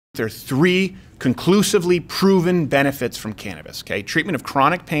There are three conclusively proven benefits from cannabis. Okay, treatment of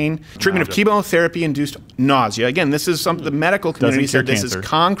chronic pain, treatment of chemotherapy-induced nausea. Again, this is something the medical community said this is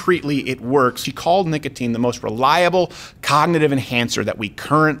concretely it works. She called nicotine the most reliable cognitive enhancer that we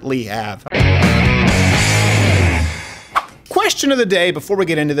currently have. Question of the day before we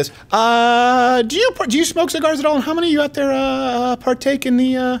get into this: do you smoke cigars at all? And how many of you out there partake in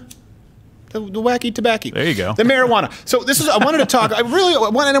the wacky tobacco? There you go. The marijuana. So this is, I wanted to talk, I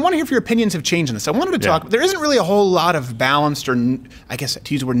want to hear if your opinions have changed on this. I wanted to talk, there isn't really a whole lot of balanced or, I guess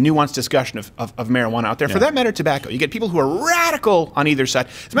to use the word nuanced discussion of marijuana out there. For that matter, tobacco. You get people who are radical on either side.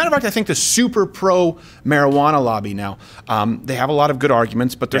 As a matter of fact, I think the super pro marijuana lobby now, they have a lot of good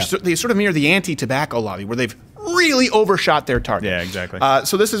arguments, but they sort of mirror the anti-tobacco lobby where they've really overshot their target. Yeah, exactly.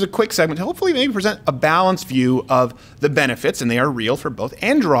 So this is a quick segment to hopefully maybe present a balanced view of the benefits, and they are real for both,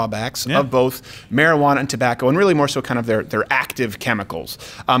 and drawbacks of both marijuana and tobacco, and really more so kind of their active chemicals.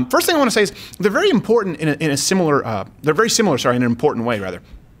 First thing I want to say is they're very important in a similar, they're very similar, sorry, in an important way rather,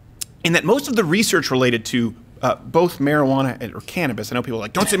 in that most of the research related to both marijuana or cannabis. I know people are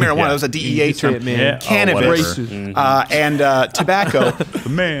like, don't say marijuana, that was a DEA term. Cannabis and tobacco.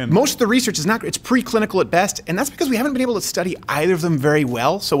 Most of the research is not, it's preclinical at best, and that's because we haven't been able to study either of them very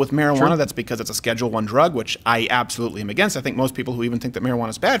well. So with marijuana, that's because it's a Schedule I drug, which I absolutely am against. I think most people who even think that marijuana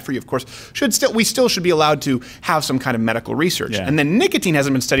is bad for you, of course, we still should be allowed to have some kind of medical research. And then nicotine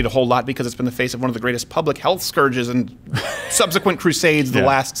hasn't been studied a whole lot because it's been the face of one of the greatest public health scourges and subsequent crusades the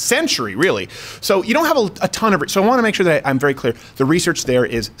last century, really. So you don't have a ton of it. So I want to make sure that I'm very clear. The research there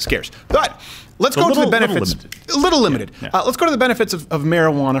is scarce. But let's go to the benefits. A little limited. Let's go to the benefits of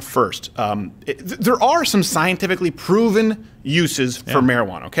marijuana first. There are some scientifically proven uses for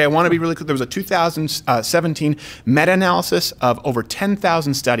marijuana. Okay, I want to be really clear. There was a 2017 meta-analysis of over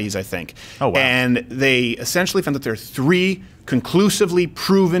 10,000 studies, I think. Oh, wow. And they essentially found that there are three conclusively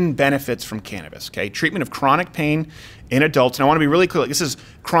proven benefits from cannabis. Okay, treatment of chronic pain in adults, and I want to be really clear, like, this is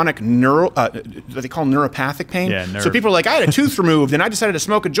chronic what they call neuropathic pain. So people are like, I had a tooth removed and I decided to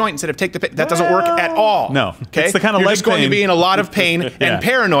smoke a joint instead of take the pain. That doesn't work at all. No. Okay? It's the kind of You're leg just going pain. to be in a lot of pain and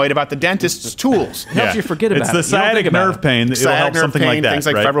paranoid about the dentist's tools. Helps you forget about it. It's the sciatic nerve pain. It'll help something like that. Things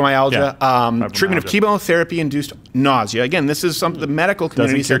like fibromyalgia. Treatment of chemotherapy-induced nausea. Again, this is something the medical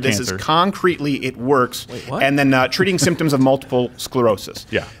community said this is concretely it works. Wait, what? And then treating symptoms of multiple sclerosis.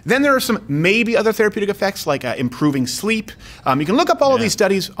 Then there are some maybe other therapeutic effects like improving sleep. You can look up all of these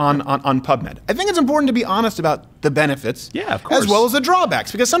studies on PubMed. I think it's important to be honest about the benefits as well as the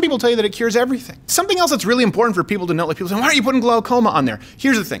drawbacks, because some people tell you that it cures everything. Something else that's really important for people to know, like people say, why are you putting glaucoma on there?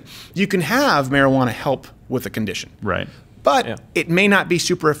 Here's the thing. You can have marijuana help with a condition. But it may not be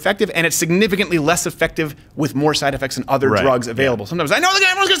super effective, and it's significantly less effective with more side effects than other drugs available. Sometimes I know that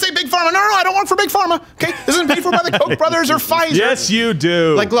everyone's going to say Big Pharma. No, I don't work for Big Pharma. Okay, this isn't paid for by the Koch brothers or Pfizer. Yes, you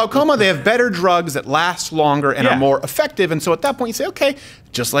do. Like glaucoma, they have better drugs that last longer and are more effective. And so at that point, you say, okay,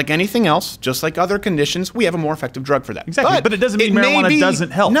 just like anything else, just like other conditions, we have a more effective drug for that. Exactly, but it doesn't mean marijuana doesn't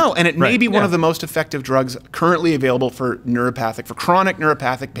help. No, and it may be one of the most effective drugs currently available for chronic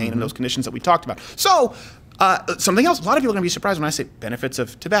neuropathic pain and those conditions that we talked about. So. Something else, a lot of people are going to be surprised when I say benefits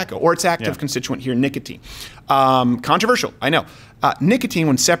of tobacco or its active constituent here, nicotine. Controversial, I know. Nicotine,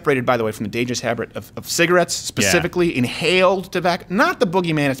 when separated, by the way, from the dangerous habit of cigarettes, specifically inhaled tobacco, not the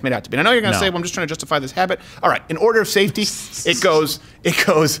boogeyman it's made out to be. And I know you're going to say, well, I'm just trying to justify this habit. All right, in order of safety, it goes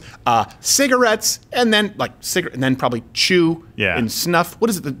cigarettes, and then and then probably chew and snuff. What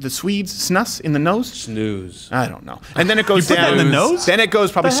is it? The Swedes snus in the nose? Snooze. I don't know. And then it goes down. Put that in the nose? Then it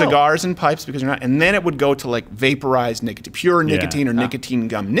goes probably cigars and pipes because you're not. And then it would go to like vaporized nicotine, pure nicotine or nicotine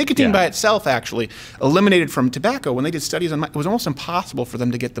gum. Nicotine by itself actually eliminated from tobacco. When they did studies on mice, it was almost impossible for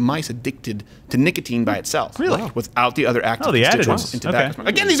them to get the mice addicted to nicotine by itself. Really? Without the other active constituents in tobacco.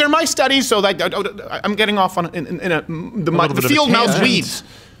 Again, these are my studies, so I'm getting off on the field mouse weeds.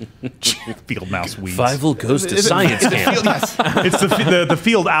 Field mouse weeds. Feifel goes to science camp. It's the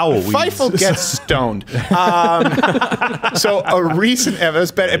field owl weeds. Feifel gets stoned. So a recent,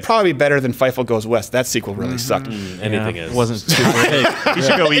 it'd probably be better than Feifel Goes West. That sequel really sucked. Anything is. Wasn't super. You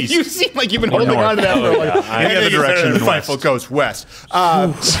should go east. You seem like you've been holding on to that for any other direction than Feifel Goes West.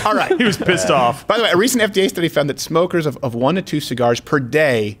 All right. He was pissed off. By the way, a recent FDA study found that smokers of 1 to 2 cigars per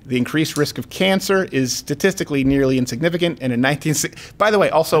day, the increased risk of cancer is statistically nearly insignificant. And in by the way,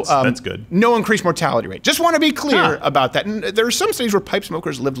 also that's good. No increased mortality rate. Just want to be clear about that. And there are some studies where pipe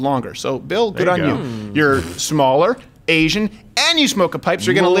smokers lived longer. So Bill, good on you. You're smaller, Asian, and you smoke a pipe, so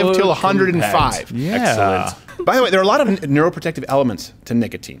you're going to live till 105. Excellent. By the way, there are a lot of neuroprotective elements to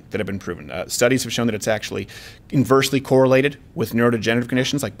nicotine that have been proven. Studies have shown that it's actually inversely correlated with neurodegenerative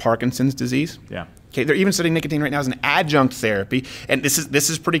conditions like Parkinson's disease. Okay, they're even studying nicotine right now as an adjunct therapy, and this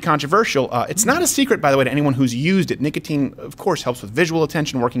is pretty controversial. It's not a secret, by the way, to anyone who's used it. Nicotine, of course, helps with visual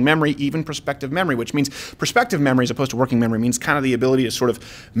attention, working memory, even prospective memory, which means prospective memory as opposed to working memory means kind of the ability to sort of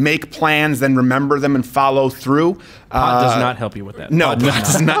make plans, then remember them and follow through. Pot does not help you with that. No, pot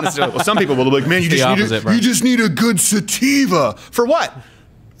does not necessarily. Well, some people will be like, man, you just need a good sativa. For what?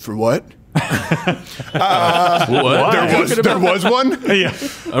 For what? There was one. Yeah,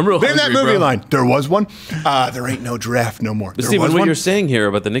 I'm real Name hungry, that movie bro. line. There was one. There ain't no draft no more. But Steven, what you're saying here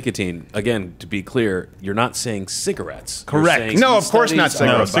about the nicotine, again, to be clear, you're not saying cigarettes. You're Correct. saying No, of course not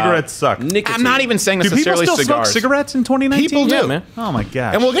studies no, cigarettes. cigarettes suck. Nicotine. I'm not even saying Do people necessarily still cigars. smoke cigarettes in 2019? People do. Yeah, man. Oh my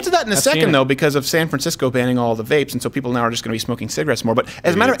gosh. And we'll get to that in a I've seen second, it. though, because of San Francisco banning all the vapes, and so people now are just going to be smoking cigarettes more. But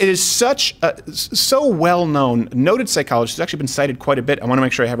as a matter of it is such so well known, noted psychologist who's actually been cited quite a bit. I want to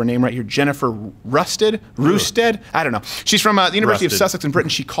make sure I have her name right here. Jennifer Roosted. I don't know. She's from the University of Sussex in Britain.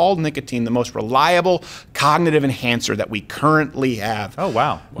 She called nicotine the most reliable cognitive enhancer that we currently have. Oh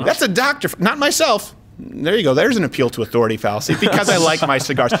wow. That's a doctor, not myself. There you go. There's an appeal to authority fallacy because I like my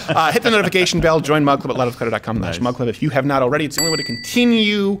cigars. Hit the notification bell. Join Mug Club at loudofclutter.com/Mug Club if you have not already. It's the only way to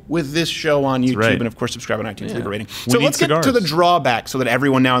continue with this show on YouTube. right. And, of course, subscribe on iTunes. Leave a rating. We So need let's get to cigars. the drawbacks so that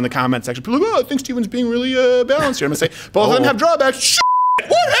everyone now in the comment section, people are like, oh, I think Steven's being really balanced here. I'm going to say, both of them have drawbacks. Shit!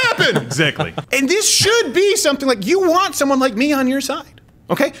 What happened? Exactly. And this should be something like you want someone like me on your side.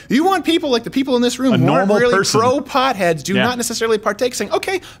 Okay? You want people like the people in this room who aren't normal really person. pro-potheads, do Yeah. not necessarily partake, saying,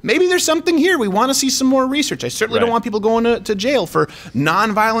 okay, maybe there's something here. We want to see some more research. I certainly don't Right. want people going to jail for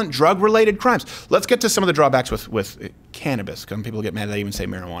non-violent, drug-related crimes. Let's get to some of the drawbacks with cannabis, because people get mad that I even say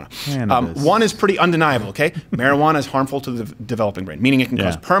marijuana. Cannabis. One is pretty undeniable, okay? Marijuana is harmful to the developing brain, meaning it can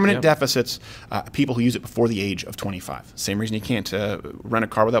cause permanent deficits, people who use it before the age of 25. Same reason you can't rent a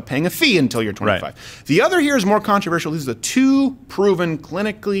car without paying a fee until you're 25. Right. The other here is more controversial. These are the two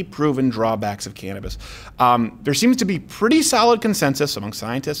clinically proven drawbacks of cannabis. There seems to be pretty solid consensus among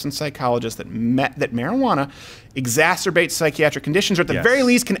scientists and psychologists that marijuana exacerbates psychiatric conditions, or at the very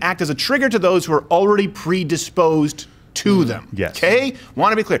least can act as a trigger to those who are already predisposed to them. Yes. Okay?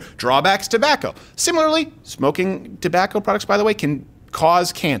 Want to be clear. Drawbacks, tobacco. Similarly, smoking tobacco products, by the way, can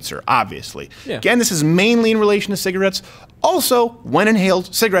cause cancer, obviously. Yeah. Again, this is mainly in relation to cigarettes. Also, when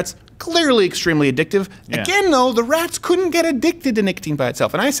inhaled, cigarettes clearly extremely addictive. Yeah. Again, though, the rats couldn't get addicted to nicotine by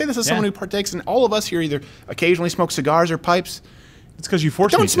itself. And I say this as someone who partakes, and all of us here either occasionally smoke cigars or pipes. It's because you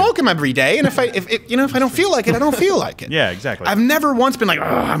force me Don't to. smoke them every day, and if I don't feel like it, I don't feel like it. Yeah, exactly. I've never once been like, oh,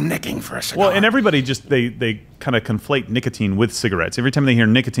 I'm nicking for a cigar. Well, and everybody just they kind of conflate nicotine with cigarettes. Every time they hear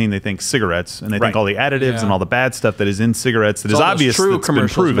nicotine, they think cigarettes, and they think all the additives and all the bad stuff that is in cigarettes that is all those obvious true that's been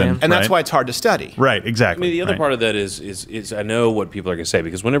commercials, proven. man. and that's right? why it's hard to study. Right, exactly. I mean, the other right. part of that is I know what people are going to say,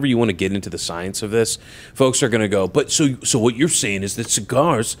 because whenever you want to get into the science of this, folks are going to go, but so what you're saying is that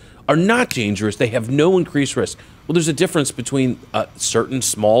cigars are not dangerous. They have no increased risk. Well, there's a difference between a certain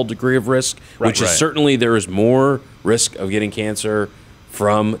small degree of risk, which is certainly there is more risk of getting cancer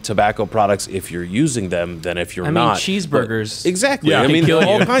from tobacco products if you're using them than if you're I mean, not. cheeseburgers. But, exactly. Yeah. I mean, kill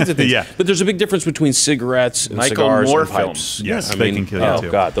all you. kinds of things. Yeah. But there's a big difference between cigarettes and Michael cigars Moore and pipes. films. Yes, I they mean, can kill you oh, too.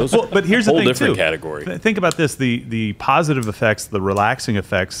 God, those Well, but here's a whole the thing different too. category. Think about this: the positive effects, the relaxing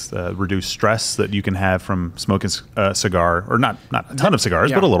effects, reduce stress that you can have from smoking a cigar, or not a ton of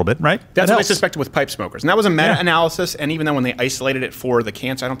cigars, but a little bit, right? That's That what I helps. suspected with pipe smokers. And that was a meta-analysis, and even then when they isolated it for the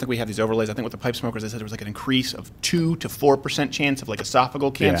cancer, I don't think we have these overlays. I think with the pipe smokers, they said there was like an increase of 2 to 4% chance of like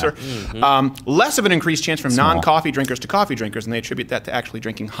esophageal cancer. Less of an increased chance from non-coffee drinkers to coffee drinkers, and they attribute that to actually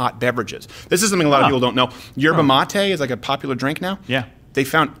drinking hot beverages. This is something a lot of people don't know. Yerba mate is like a popular drink now. Yeah. They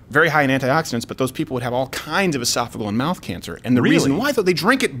found very high in antioxidants, but those people would have all kinds of esophageal and mouth cancer. And the Really? reason why, though, they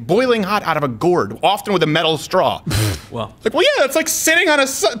drink it boiling hot out of a gourd, often with a metal straw. Well, Yeah, it's like sitting on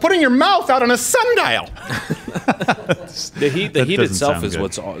putting your mouth out on a sundial. The heat doesn't itself sound is good.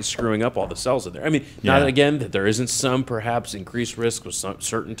 what's screwing up all the cells in there. I mean, not again that there isn't some perhaps increased risk with some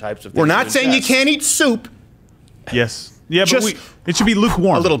certain types of things. We're not to saying you ingest. can't eat soup. Yes. Yeah, Just but it should be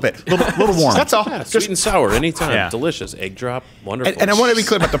lukewarm. A little bit. little warm. That's all. Yeah, sweet and sour anytime. Yeah. Delicious. Egg drop. Wonderful. And I want to be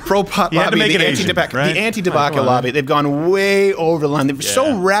clear about the pro-pot You had to lobby, make the it Asian, anti-tobacco, right? the anti-tobacco lobby. They've gone way over the line. They've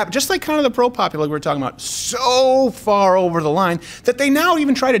so rapid, just like kind of the pro-popular we were talking about, so far over the line that they now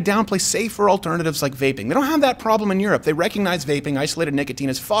even try to downplay safer alternatives like vaping. They don't have that problem in Europe. They recognize vaping, isolated nicotine,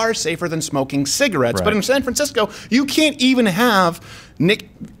 is far safer than smoking cigarettes. But Right. in San Francisco, you can't even have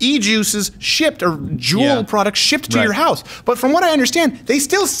e-juices shipped or Juul products shipped to Right. your house. But from what I understand, they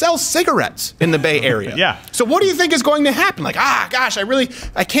still sell cigarettes in the Bay Area. Yeah. So what do you think is going to happen? Like, gosh,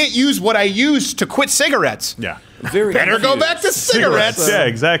 I can't use what I used to quit cigarettes. Yeah. Very Better go back to cigarettes. Yeah,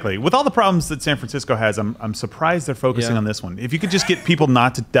 exactly. With all the problems that San Francisco has, I'm surprised they're focusing on this one. If you could just get people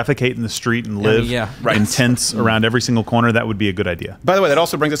not to defecate in the street and live in tents around every single corner, that would be a good idea. By the way, that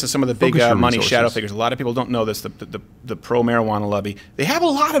also brings us to some of the big money resources. shadow figures. A lot of people don't know this. The pro-marijuana lobby, they have a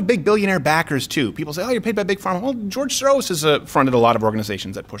lot of big billionaire backers too. People say, oh, you're paid by Big Pharma. Well, George Soros has fronted a lot of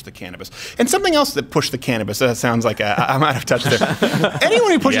organizations that push the cannabis. And something else that pushed the cannabis, that sounds like I'm out of touch there.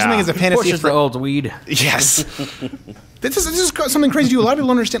 Anyone who pushes something as a panacea Pushes the old weed. Yes. This is something crazy too. A lot of people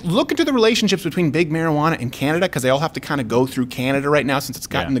don't understand. Look into the relationships between big marijuana and Canada, because they all have to kind of go through Canada right now since it's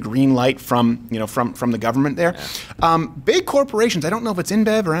gotten the green light from the government there. Big corporations, I don't know if it's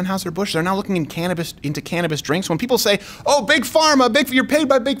InBev or Anheuser-Busch, they're now looking into cannabis drinks. When people say, oh, Big Pharma, you're paid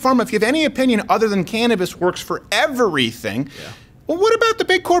by Big Pharma, if you have any opinion other than cannabis works for everything, well, what about the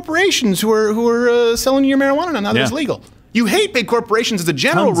big corporations who are selling you your marijuana now that it's legal? You hate big corporations as a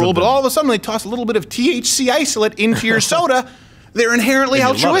general rule, but all of a sudden they toss a little bit of THC isolate into your soda. They're inherently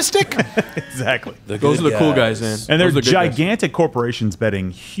altruistic. Exactly. Those are the cool guys, man. And there's gigantic corporations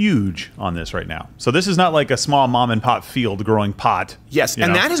betting huge on this right now. So this is not like a small mom and pop field growing pot. Yes,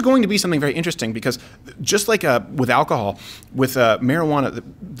 and that is going to be something very interesting, because just like with alcohol, with marijuana,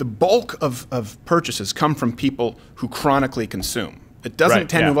 the bulk of purchases come from people who chronically consume. It doesn't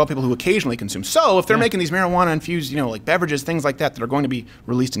tend to involve people who occasionally consume. So if they're making these marijuana-infused, like beverages, things like that are going to be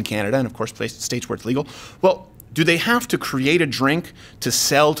released in Canada and, of course, states where it's legal, well, do they have to create a drink to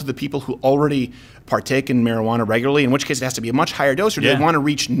sell to the people who already partake in marijuana regularly, in which case it has to be a much higher dose, or do they want to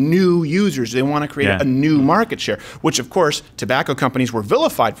reach new users? Do they want to create a new market share, which, of course, tobacco companies were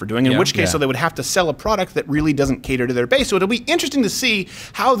vilified for doing, in which case so they would have to sell a product that really doesn't cater to their base. So it'll be interesting to see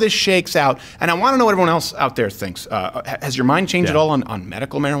how this shakes out, and I want to know what everyone else out there thinks. Has your mind changed at all on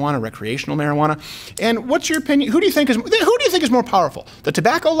medical marijuana, recreational marijuana? And what's your opinion? Who do you think is more powerful, the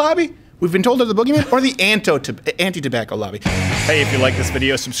tobacco lobby? We've been told they're the boogeyman, or the anti-tobacco lobby. Hey, if you like this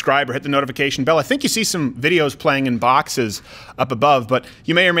video, subscribe or hit the notification bell. I think you see some videos playing in boxes up above, but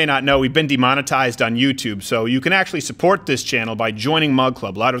you may or may not know we've been demonetized on YouTube, so you can actually support this channel by joining Mug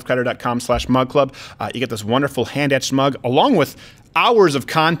Club, loudwithcrowder.com/Mug Club. You get this wonderful hand-etched mug, along with hours of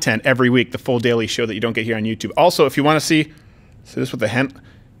content every week, the full daily show that you don't get here on YouTube. Also, if you want to see this with the hint,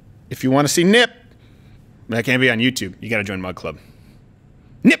 if you want to see Nip, that can't be on YouTube, you got to join Mug Club.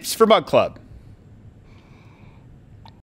 Nips for Mug Club.